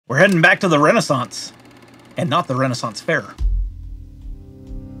We're heading back to the Renaissance, and not the Renaissance Fair.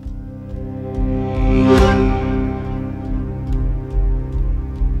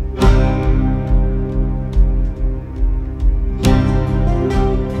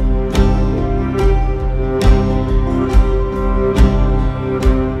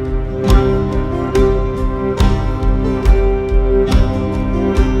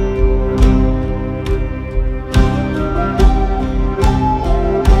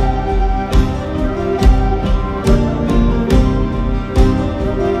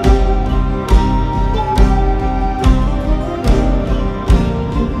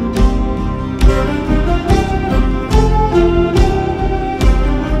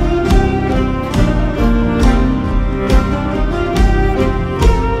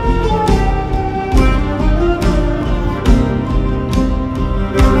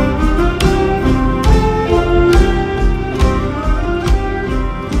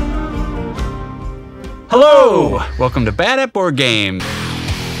 Welcome to Bad at Board Games.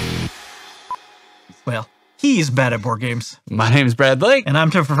 Well, he's bad at board games. My name is Brad Blake. And I'm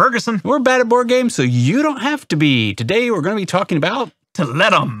Toph Ferguson. We're bad at board games, so you don't have to be. Today we're going to be talking about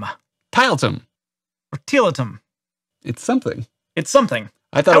Tiletum. Tiletum. Or Tiletum. It's something. It's something.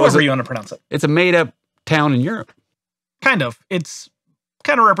 I thought However you want to pronounce it. It's a made-up town in Europe. Kind of. It's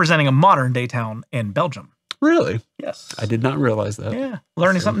kind of representing a modern-day town in Belgium. Really? Yes. I did not realize that. Yeah.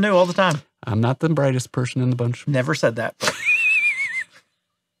 Learning something new all the time. I'm not the brightest person in the bunch. Never said that.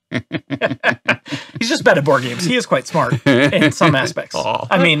 He's just bad at board games. He is quite smart in some aspects. Aw.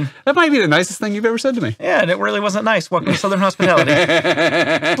 I mean, that might be the nicest thing you've ever said to me. Yeah, and it really wasn't nice. Welcome to Southern Hospitality.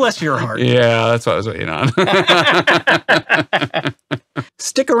 Bless your heart. Yeah, that's what I was waiting on.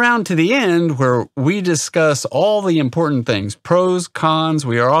 Stick around to the end where we discuss all the important things, pros, cons.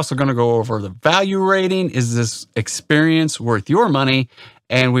 We are also going to go over the value rating. Is this experience worth your money?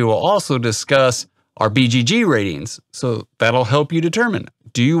 And we will also discuss our BGG ratings. So that'll help you determine,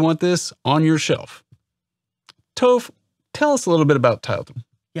 do you want this on your shelf? Toph, tell us a little bit about Tiletum.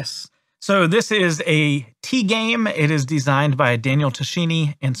 Yes. So this is a tea game. It is designed by Daniele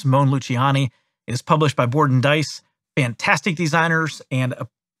Tascini and Simone Luciani. It is published by Board and Dice. Fantastic designers and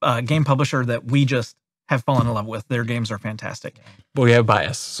a game publisher that we just have fallen in love with. Their games are fantastic. But we have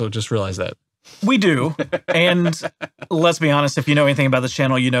bias, so just realize that. We do. And let's be honest, if you know anything about this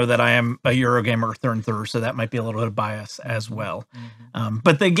channel, you know that I am a Eurogamer through and through, so that might be a little bit of bias as well.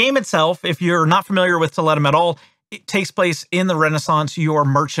 But the game itself, if you're not familiar with Tiletum at all, it takes place in the Renaissance. You're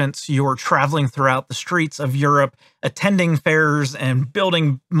merchants, you're traveling throughout the streets of Europe, attending fairs and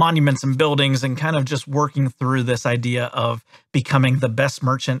building monuments and buildings and kind of just working through this idea of becoming the best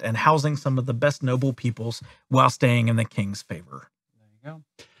merchant and housing some of the best noble peoples while staying in the king's favor. There you go.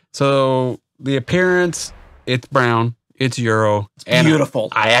 So the appearance, it's brown, it's Euro. It's beautiful.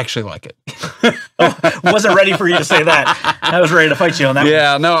 I actually like it. Wasn't ready for you to say that. I was ready to fight you on that.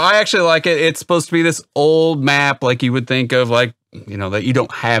 Yeah, no, I actually like it. It's supposed to be this old map like you would think of, like, you know, that you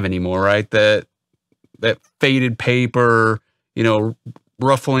don't have anymore, right? That faded paper, you know,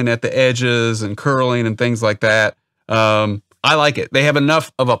 ruffling at the edges and curling and things like that. I like it. They have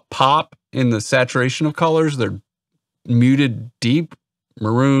enough of a pop in the saturation of colors. They're muted deep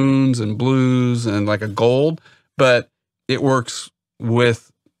maroons and blues and like a gold, but it works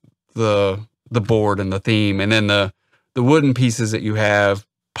with the board and the theme. And then the wooden pieces that you have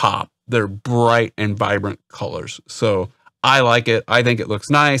pop. They're bright and vibrant colors. So I like it. I think it looks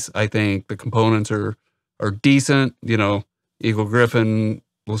nice. I think the components are decent. You know, Eagle Griffin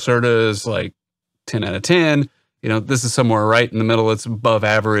Lacerda is like 10 out of 10. You know, this is somewhere right in the middle. It's above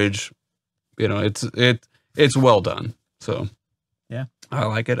average. You know, it's well done. So yeah, I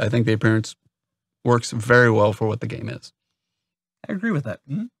like it. I think the appearance works very well for what the game is. I agree with that.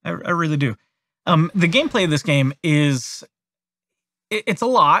 I really do. The gameplay of this game is, it's a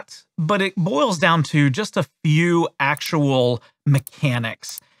lot, but it boils down to just a few actual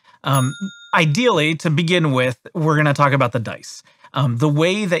mechanics. Ideally, to begin with, we're going to talk about the dice. The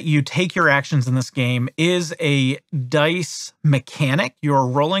way that you take your actions in this game is a dice mechanic. You're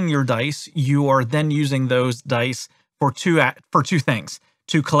rolling your dice. You are then using those dice for two things: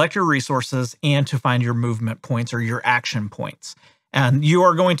 to collect your resources and to find your movement points or your action points. And you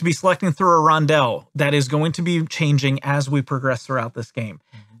are going to be selecting through a rondel that is going to be changing as we progress throughout this game.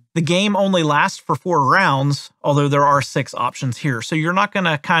 The game only lasts for 4 rounds, although there are 6 options here. So you're not going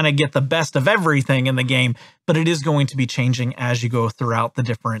to kind of get the best of everything in the game, but it is going to be changing as you go throughout the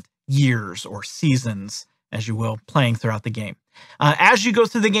different years or seasons, as you will, playing throughout the game. As you go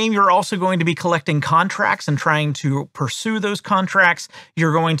through the game, you're also going to be collecting contracts and trying to pursue those contracts.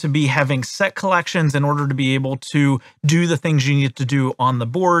 You're going to be having set collections in order to be able to do the things you need to do on the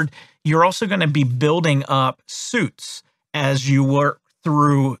board. You're also going to be building up suits as you work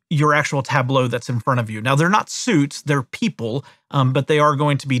through your actual tableau that's in front of you. Now, they're not suits, they're people, but they are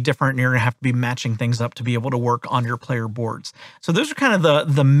going to be different, and you're going to have to be matching things up to be able to work on your player boards. So those are kind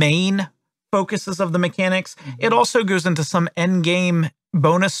of the main focuses of the mechanics. It also goes into some end game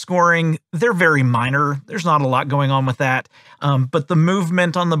bonus scoring. They're very minor. There's not a lot going on with that. But the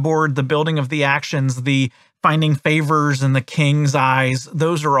movement on the board, the building of the actions, the finding favors and the king's eyes,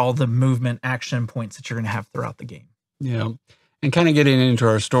 those are all the movement action points that you're going to have throughout the game. Yeah. And kind of getting into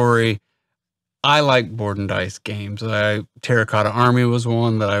our story, I like board and dice games. Terracotta Army was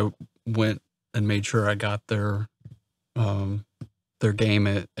one that I went and made sure I got their game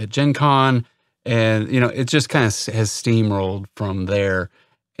at Gen Con. And, you know, it just kind of has steamrolled from there.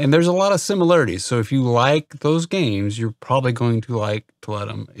 And there's a lot of similarities. So if you like those games, you're probably going to like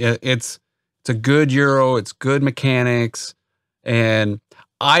Tiletum. It's a good Euro. It's good mechanics. And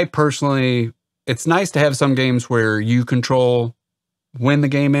I personally... It's nice to have some games where you control when the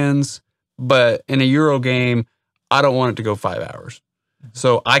game ends, but in a Euro game, I don't want it to go 5 hours.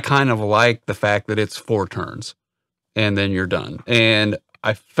 So I kind of like the fact that it's 4 turns and then you're done. And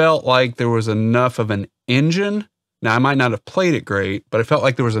I felt like there was enough of an engine. Now, I might not have played it great, but I felt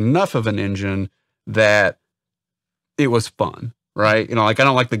like there was enough of an engine that it was fun, right? You know, like I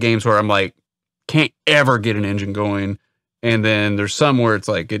don't like the games where I'm like, can't ever get an engine going. And then there's some where it's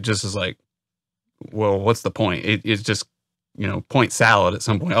like, it just is like, well, what's the point? It's just, you know, point salad at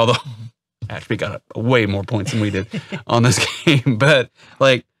some point. Although Ashby got way more points than we did on this game. But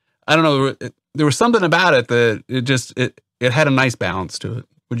like, I don't know, there was something about it that it had a nice balance to it.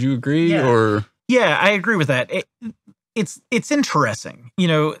 Would you agree? Yeah. Or yeah, I agree with that. It's interesting, you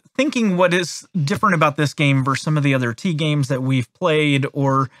know, thinking what is different about this game versus some of the other T games that we've played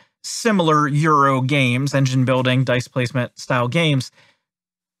or similar Euro games, engine building, dice placement style games.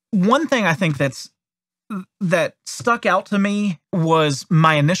 One thing I think that stuck out to me was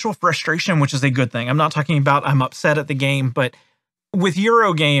my initial frustration, which is a good thing. I'm not talking about I'm upset at the game, but with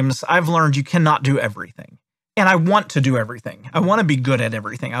Euro games, I've learned you cannot do everything. And I want to do everything. I want to be good at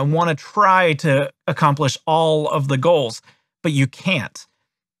everything. I want to try to accomplish all of the goals, but you can't.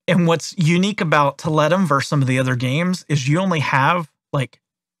 And what's unique about Tiletum versus some of the other games is you only have like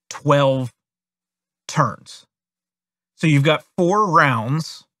 12 turns. So you've got 4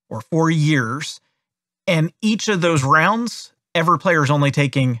 rounds or 4 years, and each of those rounds, every player is only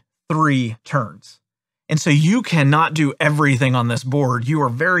taking 3 turns. And so you cannot do everything on this board. You are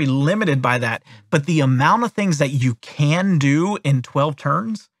very limited by that. But the amount of things that you can do in 12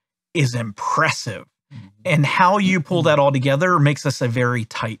 turns is impressive. And how you pull that all together makes us a very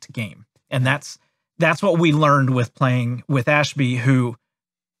tight game. And that's what we learned with playing with Ashby, who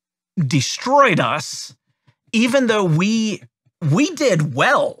destroyed us, even though we did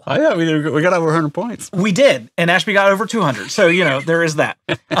well. Oh yeah, we got over 100 points. We did, and Ashby got over 200. So, you know, there is that.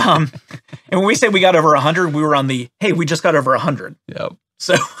 And when we say we got over 100, we were on the, hey, we just got over 100. Yep.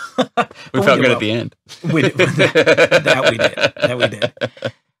 So we felt good at the end. We did. That we did.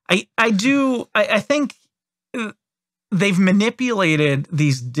 I think they've manipulated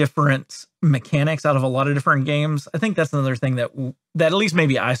these different mechanics out of a lot of different games. I think that's another thing that at least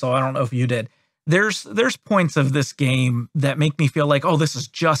maybe I saw. I don't know if you did. There's points of this game that make me feel like, oh, this is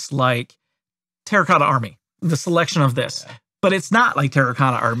just like Terracotta Army, the selection of this. Yeah. But it's not like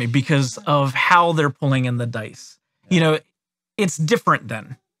Terracotta Army because of how they're pulling in the dice. Yeah. You know, it's different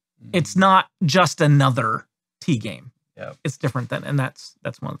then. It's not just another T game. Yeah. It's different then. And that's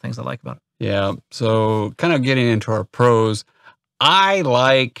one of the things I like about it. Yeah. So kind of getting into our pros, I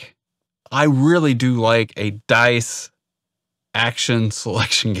really do like a dice action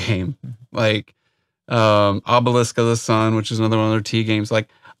selection game. Like Obelisk of the Sun, which is another one of their T games. Like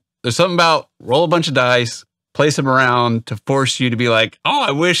there's something about roll a bunch of dice, place them around to force you to be like, oh,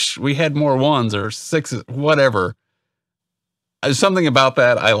 I wish we had more 1s or 6s, whatever. There's something about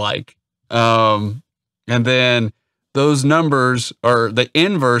that I like. And then those numbers are the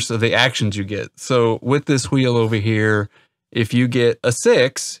inverse of the actions you get. So with this wheel over here, if you get a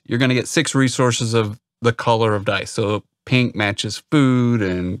 6, you're going to get 6 resources of the color of dice. So pink matches food,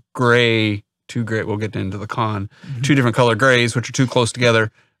 and gray, 2 gray, we'll get into the con, 2 different color grays, which are too close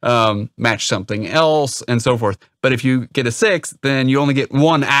together, match something else, and so forth. But if you get a 6, then you only get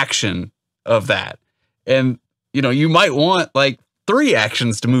 1 action of that. And, you know, you might want like 3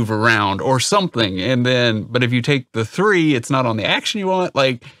 actions to move around or something. And then, but if you take the 3, it's not on the action you want.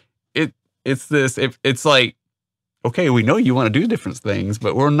 Like it's like okay, we know you want to do different things,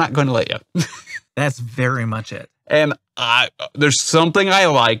 but we're not going to let you. That's very much it. And there's something I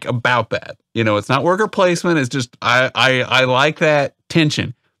like about that. You know, it's not worker placement. It's just, I like that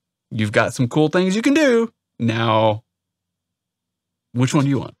tension. You've got some cool things you can do. Now, which one do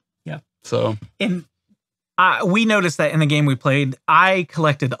you want? Yeah. So. And we noticed that in the game we played, I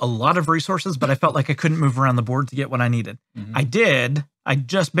collected a lot of resources, but I felt like I couldn't move around the board to get what I needed. Mm-hmm. I did. I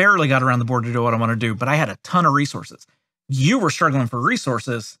just barely got around the board to do what I want to do, but I had a ton of resources. You were struggling for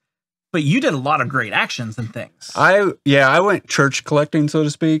resources, but you did a lot of great actions and things. I went church collecting, so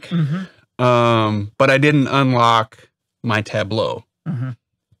to speak. Mm-hmm. But I didn't unlock my tableau. Mm-hmm.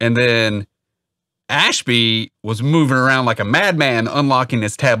 And then Ashby was moving around like a madman, unlocking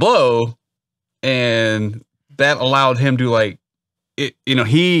his tableau, and that allowed him to like, it, you know,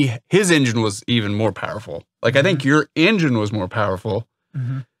 his engine was even more powerful. Like, I think your engine was more powerful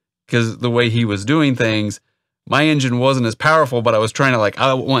because the way he was doing things, my engine wasn't as powerful, but I was trying to like,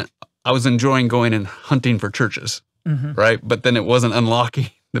 I was enjoying going and hunting for churches, right? But then it wasn't unlocking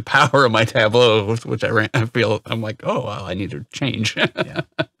the power of my tableau, which I'm like, oh, well, I need to change. Yeah.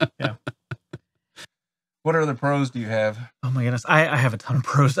 What other pros do you have? Oh my goodness. I have a ton of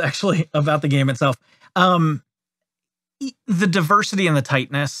pros actually about the game itself. The diversity and the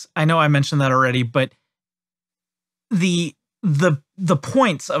tightness. I know I mentioned that already, but the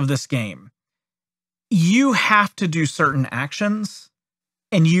points of this game, you have to do certain actions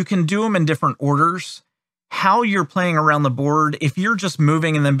and you can do them in different orders. How you're playing around the board, if you're just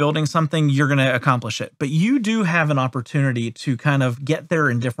moving and then building something, you're going to accomplish it. But you do have an opportunity to kind of get there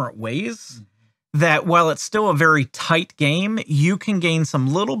in different ways. That while it's still a very tight game, you can gain some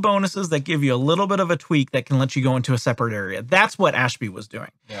little bonuses that give you a little bit of a tweak that can let you go into a separate area. That's what Ashby was doing.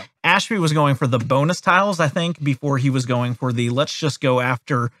 Yeah. Ashby was going for the bonus tiles, I think, before he was going for the let's just go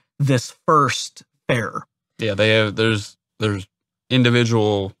after this first fair. Yeah, there's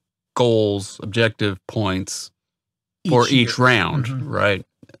individual goals, objective points for each round, right?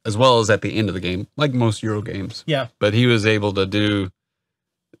 As well as at the end of the game, like most Euro games. Yeah. But he was able to do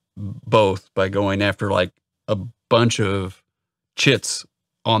both by going after like a bunch of chits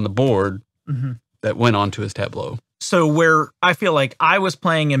on the board that went onto his tableau. So where I feel like I was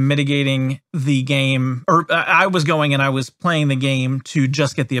playing and mitigating the game, or I was going and I was playing the game to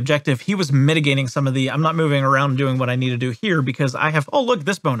just get the objective, he was mitigating some of the, I'm not moving around doing what I need to do here because I have, oh, look,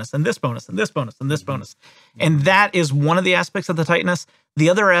 this bonus and this bonus and this bonus and this bonus. And that is one of the aspects of the tightness. The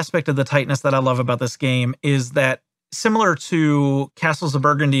other aspect of the tightness that I love about this game is that similar to Castles of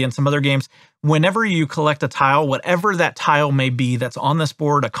Burgundy and some other games, whenever you collect a tile, whatever that tile may be that's on this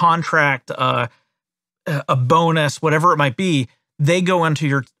board, a contract, a bonus, whatever it might be, they go onto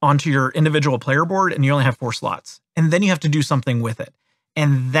your individual player board and you only have 4 slots. And then you have to do something with it.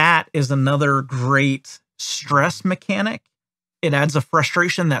 And that is another great stress mechanic. It adds a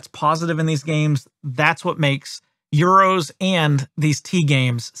frustration that's positive in these games. That's what makes Euros and these T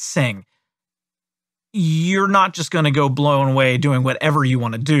games sing. You're not just going to go blown away doing whatever you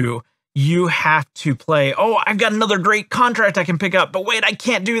want to do. You have to play, oh, I've got another great contract I can pick up, but wait, I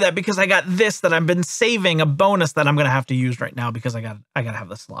can't do that because I got this that I've been saving, a bonus that I'm going to have to use right now because I got to have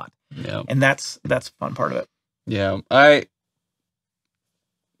the slot. Yeah. And that's a fun part of it. Yeah. I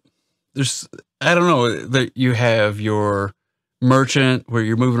don't know that you have your merchant where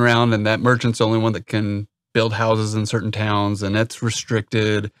you're moving around and that merchant's the only one that can build houses in certain towns, and that's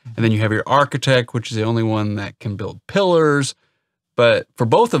restricted. And then you have your architect, which is the only one that can build pillars. But for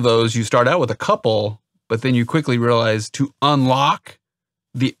both of those, you start out with a couple, but then you quickly realize to unlock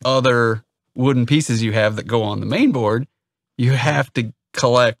the other wooden pieces you have that go on the main board, you have to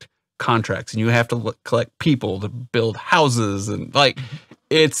collect contracts and you have to collect people to build houses. And like,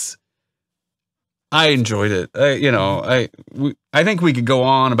 I enjoyed it. I think we could go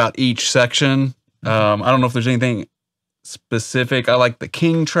on about each section. I don't know if there's anything specific. I like the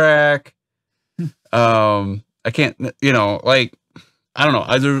king track. I can't, I don't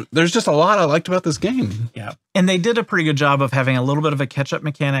know. There's just a lot I liked about this game. Yeah. And they did a pretty good job of having a little bit of a catch-up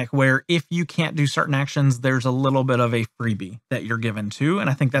mechanic where if you can't do certain actions, there's a little bit of a freebie that you're given to. And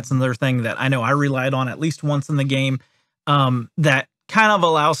I think that's another thing that I know I relied on at least once in the game, that kind of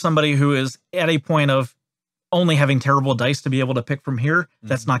allows somebody who is at a point of only having terrible dice to be able to pick from here.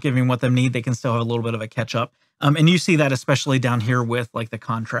 That's not giving what they need. They can still have a little bit of a catch up. And you see that especially down here with like the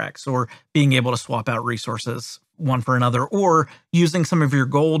contracts or being able to swap out resources one for another, or using some of your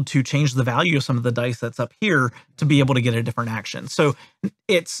gold to change the value of some of the dice that's up here to be able to get a different action. So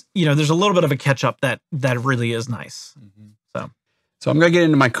it's, there's a little bit of a catch up that really is nice. So I'm going to get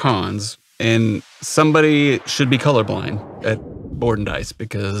into my cons, and somebody should be colorblind at board and dice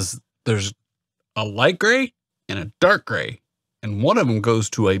because there's a light gray and a dark gray. And one of them goes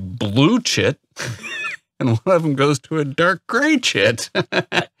to a blue chit, and one of them goes to a dark gray chit.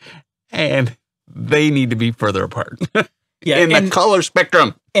 And they need to be further apart in the color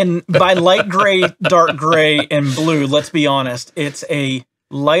spectrum. And by light gray, dark gray, and blue, let's be honest, it's a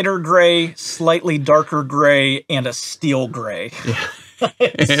lighter gray, slightly darker gray, and a steel gray. Yeah.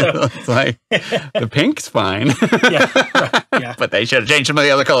 It's like the pink's fine. Yeah. But they should have changed some of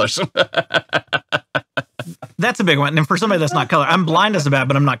the other colors. That's a big one. And for somebody that's not color, I'm blind as a bat,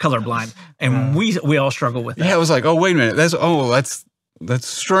 but I'm not colorblind. And we all struggle with that. Yeah, I was like, oh, wait a minute. That's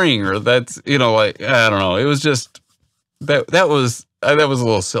string, or that's, like, I don't know. It was just that was a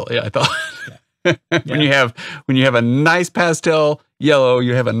little silly, I thought. When you have a nice pastel yellow,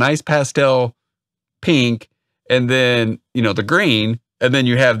 you have a nice pastel pink, and then, the green, and then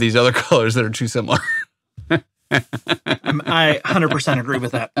you have these other colors that are too similar. I 100% agree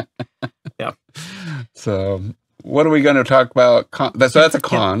with that. Yeah. So, what are we going to talk about? That's a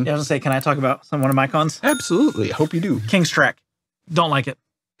con. I was going to say, can I talk about one of my cons? Absolutely. I hope you do. King's Track. Don't like it.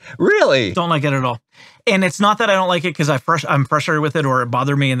 Really? Don't like it at all. And it's not that I don't like it because I'm frustrated with it or it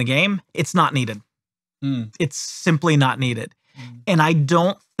bothered me in the game. It's not needed. It's simply not needed. And I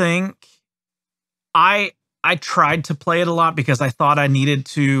don't think I tried to play it a lot because I thought I needed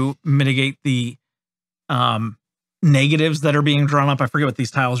to mitigate the negatives that are being drawn up. I forget what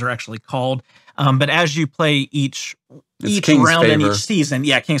these tiles are actually called. But as you play each round and each season,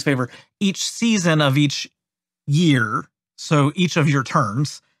 King's Favor, each season of each year, so each of your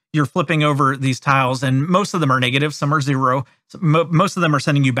turns, you're flipping over these tiles, and most of them are negative. Some are 0. Most of them are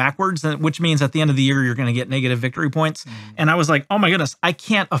sending you backwards, which means at the end of the year, you're going to get negative victory points. And I was like, oh my goodness, I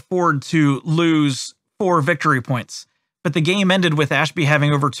can't afford to lose 4 victory points. But the game ended with Ashby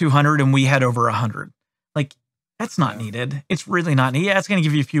having over 200 and we had over 100. Like, that's not needed. It's really not needed. Yeah, it's going to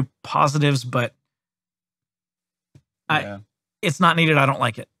give you a few positives, but it's not needed. I don't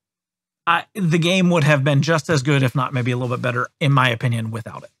like it. The game would have been just as good, if not maybe a little bit better, in my opinion,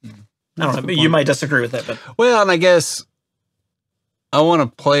 without it. I don't know. You might disagree with that, but well, and I guess I want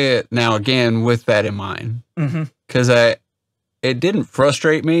to play it now again with that in mind, because it didn't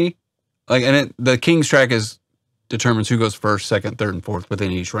frustrate me. Like, and the King's Track determines who goes first, second, third, and fourth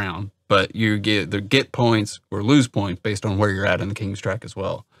within each round. But you get points or lose points based on where you're at in the King's Track as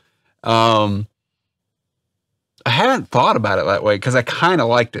well. I hadn't thought about it that way because I kind of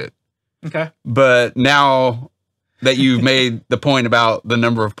liked it. Okay. But now that you've made the point about the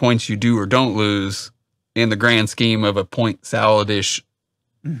number of points you do or don't lose in the grand scheme of a point salad-ish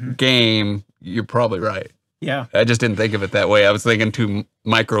game, you're probably right. Yeah. I just didn't think of it that way. I was thinking too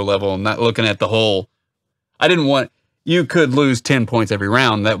micro level and not looking at the whole. You could lose 10 points every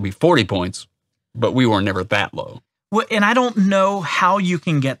round. That would be 40 points, but we were never that low. Well, and I don't know how you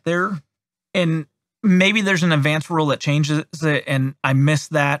can get there. And maybe there's an advanced rule that changes it and I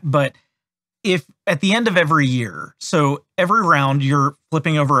missed that. But if at the end of every year, so every round you're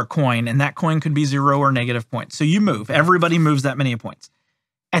flipping over a coin and that coin could be 0 or negative points. So you move, everybody moves that many points.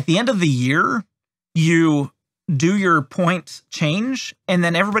 At the end of the year, you do your point change and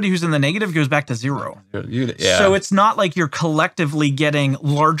then everybody who's in the negative goes back to 0. Yeah. So it's not like you're collectively getting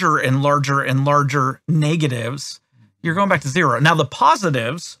larger and larger and larger negatives. You're going back to 0. Now the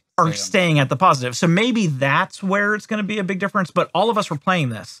positives are staying at the positive. So maybe that's where it's going to be a big difference, but all of us were playing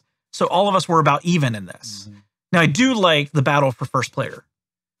this. So all of us were about even in this. Now I do like the battle for first player.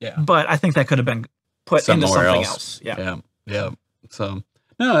 Yeah. But I think that could have been put into something else. Yeah. So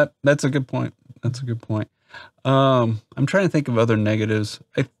no, that's a good point. That's a good point. I'm trying to think of other negatives.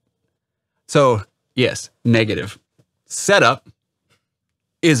 So yes, negative. Setup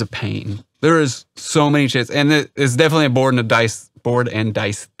is a pain. There is so many shits, and it's definitely a board and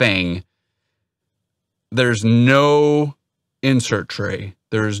dice thing. There's no insert tray.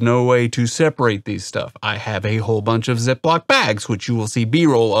 There's no way to separate these stuff. I have a whole bunch of Ziploc bags, which you will see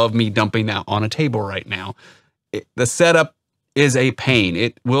B-roll of me dumping out on a table right now. The setup is a pain.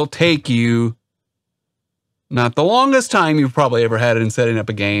 It will take you not the longest time you've probably ever had it in setting up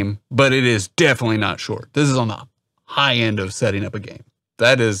a game, but it is definitely not short. This is on the high end of setting up a game.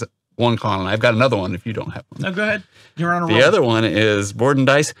 That is one con, and I've got another one if you don't have one. No, go ahead. You're on a roll. The other one is board and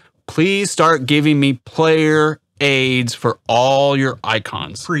dice. Please start giving me player aids for all your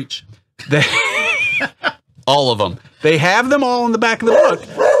icons. Preach. All of them. They have them all in the back of the book,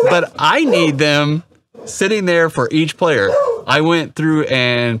 but I need them sitting there for each player. I went through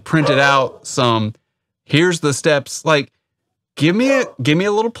and printed out some, here's the steps. Like, give me a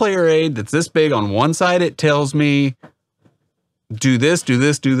little player aid that's this big. On one side, it tells me, do this, do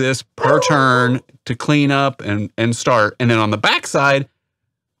this, do this per turn to clean up and start. And then on the back side,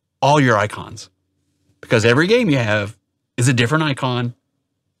 all your icons. because every game you have is a different icon,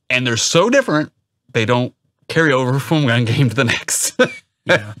 and they're so different they don't carry over from one game to the next.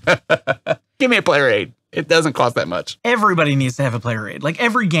 Yeah. Give me a player aid. It doesn't cost that much. Everybody needs to have a player aid. Like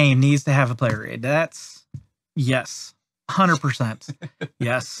every game needs to have a player aid. That's yes, 100%.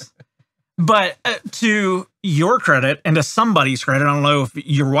 Yes. But to your credit and to somebody's credit, I don't know if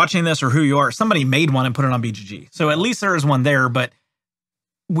you're watching this or who you are, somebody made one and put it on BGG. So at least there is one there, but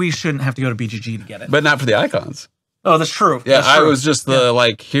we shouldn't have to go to BGG to get it. But not for the icons. Oh, that's true. Yeah, that's true. I was just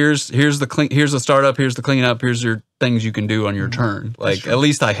like, here's the startup, here's the cleanup, here's your things you can do on your turn. Like at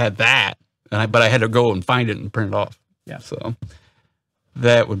least I had that, but I had to go and find it and print it off. Yeah. So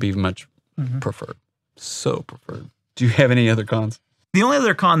that would be much preferred. So preferred. Do you have any other cons? The only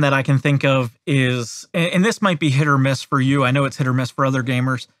other con that I can think of is, and this might be hit or miss for you, I know it's hit or miss for other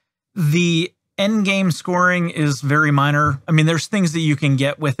gamers, the end game scoring is very minor. I mean, there's things that you can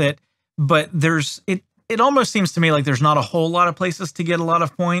get with it, but it almost seems to me like there's not a whole lot of places to get a lot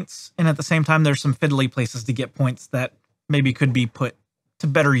of points. And at the same time, there's some fiddly places to get points that maybe could be put to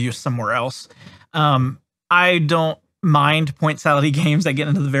better use somewhere else. I don't mind point salad games that get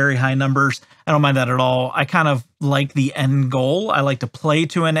into the very high numbers. I don't mind that at all. I kind of like the end goal. I like to play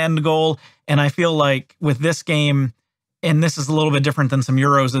to an end goal. And I feel like with this game, and this is a little bit different than some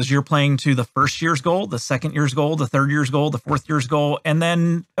Euros, is you're playing to the first year's goal, the second year's goal, the third year's goal, the fourth year's goal, and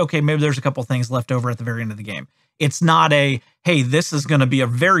then, okay, maybe there's a couple things left over at the very end of the game. It's not a, hey, this is going to be a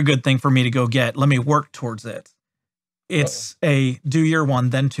very good thing for me to go get. Let me work towards it. It's a do year 1,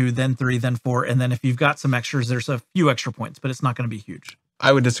 then 2, then 3, then 4, and then if you've got some extras, there's a few extra points, but it's not going to be huge.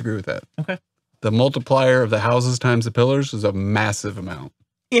 I would disagree with that. Okay. The multiplier of the houses times the pillars is a massive amount.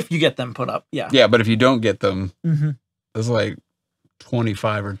 If you get them put up, yeah. Yeah, but if you don't get them, it's like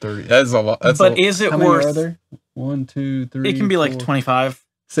 25 or 30. That's a lot. Is it how worth? Many are there? 1, 2, 3. It can be like 25.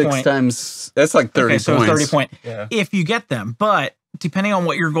 6 times. That's like 30 so points. 30 point. Yeah. If you get them, but depending on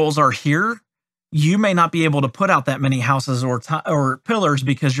what your goals are here, you may not be able to put out that many houses or pillars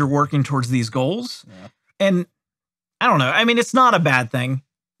because you're working towards these goals. Yeah. And I don't know. I mean, it's not a bad thing,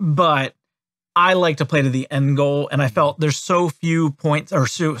 but I like to play to the end goal. And I felt there's so few points or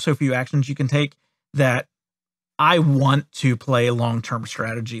so few actions you can take that I want to play long-term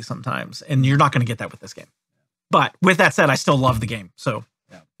strategy sometimes. And you're not going to get that with this game. But with that said, I still love the game. So,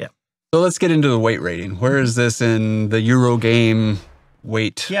 yeah. So let's get into the weight rating. Where is this in the Euro game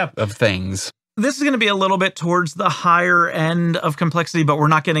weight of things? This is going to be a little bit towards the higher end of complexity, but we're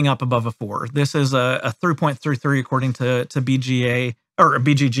not getting up above a 4. This is a 3.33 according to BGA or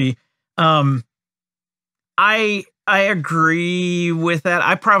BGG. I agree with that.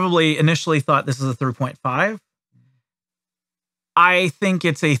 I probably initially thought this is a 3.5. I think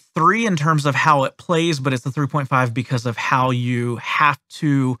it's a 3 in terms of how it plays, but it's a 3.5 because of how you have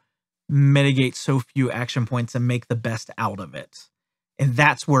to mitigate so few action points and make the best out of it. And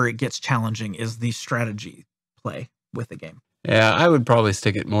that's where it gets challenging, is the strategy play with the game. Yeah, I would probably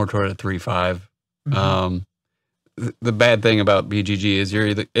stick it more toward a 3.5. The bad thing about BGG is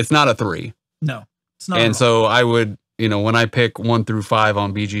it's not a 3. No, it's not. And so I would, when I pick 1 through 5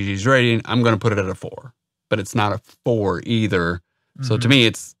 on BGG's rating, I'm going to put it at a 4. But it's not a 4 either. So to me,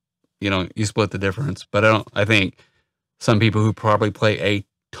 it's, you split the difference. But I think some people who probably play a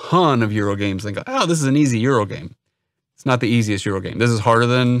ton of Euro games think, oh, this is an easy Euro game. It's not the easiest Euro game. This is harder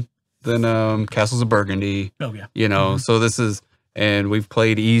than Castles of Burgundy. Oh yeah. So this is, and we've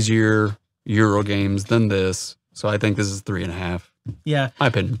played easier Euro games than this. So I think this is 3.5. Yeah. My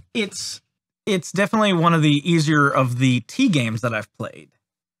opinion. It's definitely one of the easier of the T games that I've played.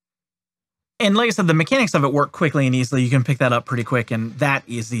 And like I said, the mechanics of it work quickly and easily. You can pick that up pretty quick, and that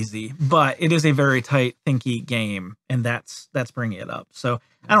is easy. But it is a very tight, thinky game, and that's bringing it up. So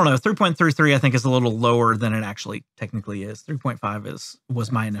I don't know. 3.33 I think is a little lower than it actually technically is. 3.5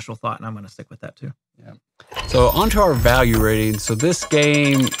 was my initial thought, and I'm going to stick with that too. Yeah. So onto our value rating. So this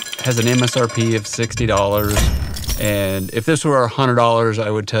game has an MSRP of $60, and if this were $100, I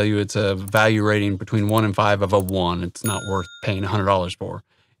would tell you it's a value rating between 1 and 5 of a 1. It's not worth paying $100 for.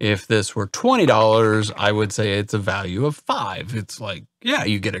 If this were $20, I would say it's a value of 5. It's like, yeah,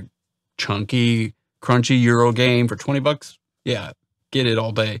 you get a chunky, crunchy Euro game for $20. Yeah, get it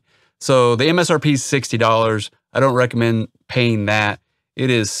all day. So the MSRP is $60. I don't recommend paying that.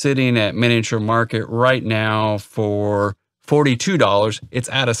 It is sitting at Miniature Market right now for $42. It's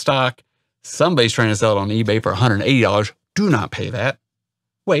out of stock. Somebody's trying to sell it on eBay for $180. Do not pay that.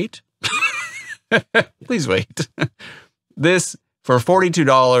 Wait. Please wait. This, for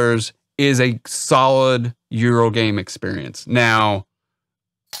 $42, is a solid Euro game experience. Now,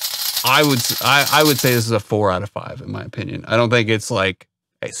 I would say this is a 4 out of 5 in my opinion. I don't think it's like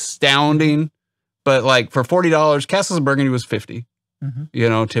astounding, But like for $40, Castles of Burgundy was $50. Mm-hmm. You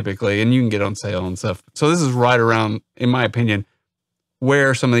know, typically, and you can get on sale and stuff. So this is right around, in my opinion,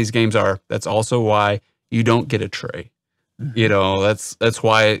 where some of these games are. That's also why you don't get a tray. Mm-hmm. You know, that's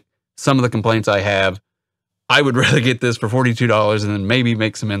why some of the complaints I have, I would rather get this for $42 and then maybe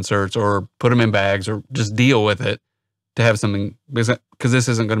make some inserts or put them in bags or just deal with it to have something, because this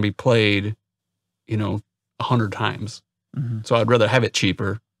isn't going to be played, you know, 100 times. Mm-hmm. So I'd rather have it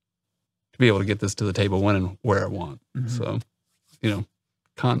cheaper to be able to get this to the table when and where I want. Mm-hmm. So, you know,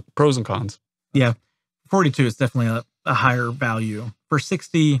 pros and cons. Yeah. 42 is definitely a higher value. For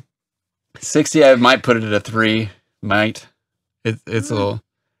 60, I might put it at a 3. Might. It's a little,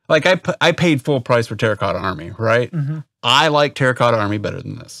 like I paid full price for Terracotta Army, right? Mm-hmm. I like Terracotta Army better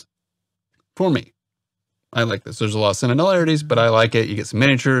than this. For me, I like this. There's a lot of similarities, but I like it. You get some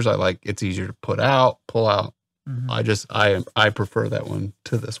miniatures. I like it's easier to pull out. Mm-hmm. I prefer that one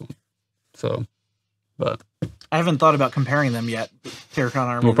to this one. So, but I haven't thought about comparing them yet. Terracotta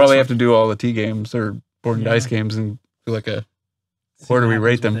Army. We'll probably have to do all the T games or board and dice games and do like a, where do we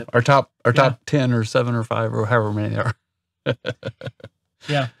rate them? Our top 10 or 7 or 5 or however many there are.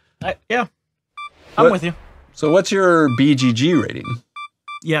 Yeah. I'm with you. So what's your BGG rating?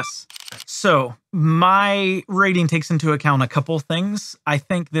 Yes. So my rating takes into account a couple things. I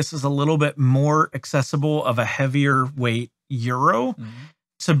think this is a little bit more accessible of a heavier weight Euro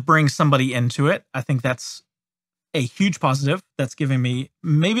to bring somebody into it. I think that's a huge positive. That's giving me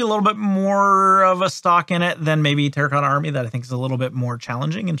maybe a little bit more of a stock in it than maybe Terracotta Army, that I think is a little bit more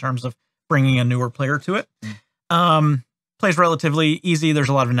challenging in terms of bringing a newer player to it. Plays relatively easy. There's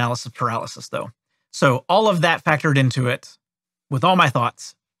a lot of analysis paralysis though. So all of that factored into it with all my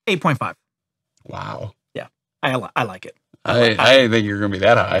thoughts, 8.5. Wow. Yeah. I like it. I think you're going to be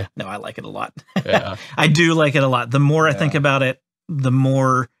that high. No, I like it a lot. Yeah. I do like it a lot. The more I think about it, the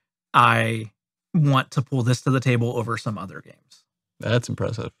more I want to pull this to the table over some other games. That's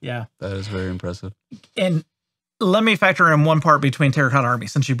impressive. Yeah. That is very impressive. And let me factor in one part between Terracotta Army,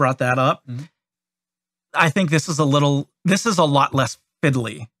 since you brought that up. Mm-hmm. I think this is a lot less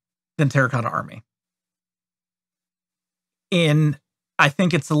fiddly than Terracotta Army. I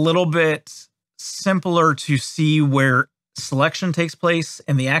think it's a little bit simpler to see where selection takes place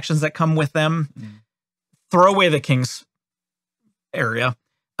and the actions that come with them. Throw away the King's area.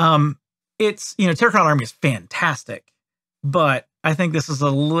 It's, Terracotta Army is fantastic, but I think this is a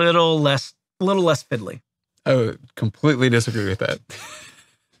little less fiddly. I would completely disagree with that.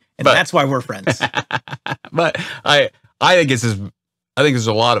 And that's why we're friends. But I think there's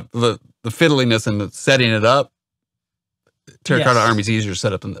a lot of the fiddliness and the setting it up. Terracotta Army is easier to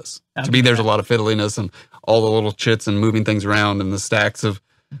set up than this. To me, there's a lot of fiddliness and all the little chits and moving things around and the stacks of.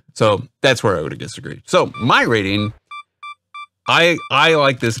 So that's where I would have disagreed. So my rating, I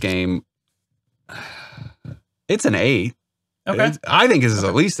like this game. It's an 8. Okay. I think this is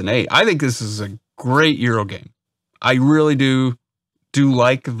at least an 8. I think this is a great Euro game. I really do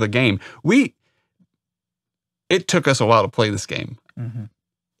like the game. It took us a while to play this game. Mm-hmm.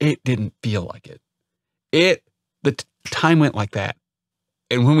 It didn't feel like it. The time went like that.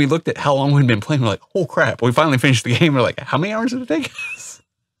 And when we looked at how long we'd been playing, we're like, oh crap. We finally finished the game. We're like, how many hours did it take us?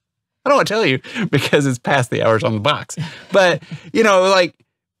 I don't want to tell you because it's past the hours on the box. But, like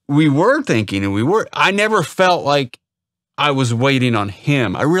we were thinking I never felt like I was waiting on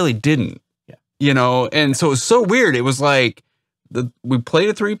him. I really didn't, and so it was so weird. It was like we played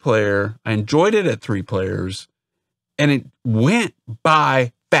a 3-player. I enjoyed it at 3 players and it went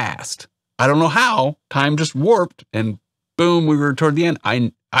by fast. I don't know how. Time just warped and boom, we were toward the end.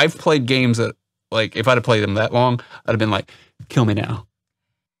 I've played games that, like, if I'd have played them that long, I'd have been like, kill me now.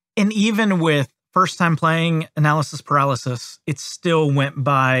 And even with first time playing analysis paralysis, it still went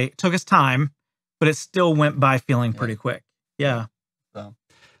by, took us time, but it still went by feeling pretty quick. Yeah.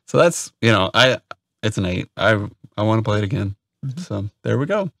 So that's, it's an 8. I want to play it again. Mm-hmm. So there we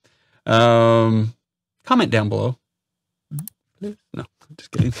go. Comment down below. Mm-hmm. No,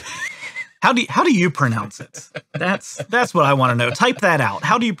 just kidding. How do you pronounce it? That's what I want to know. Type that out.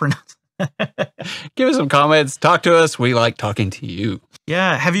 How do you pronounce it? Give us some comments. Talk to us. We like talking to you.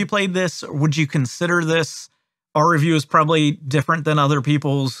 Yeah. Have you played this? Would you consider this? Our review is probably different than other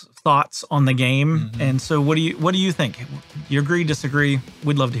people's thoughts on the game. Mm-hmm. And so what do you think? You agree, disagree?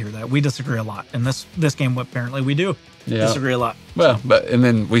 We'd love to hear that. We disagree a lot. And this game, apparently we do disagree a lot. Well, and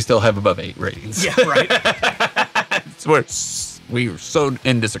then we still have above 8 ratings. Yeah, right. We were so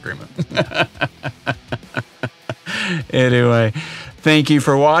in disagreement. Anyway, thank you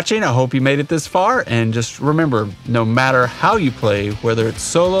for watching. I hope you made it this far. And just remember, no matter how you play, whether it's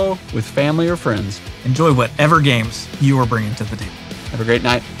solo, with family, or friends, enjoy whatever games you are bringing to the table. Have a great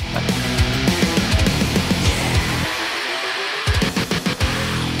night. Bye.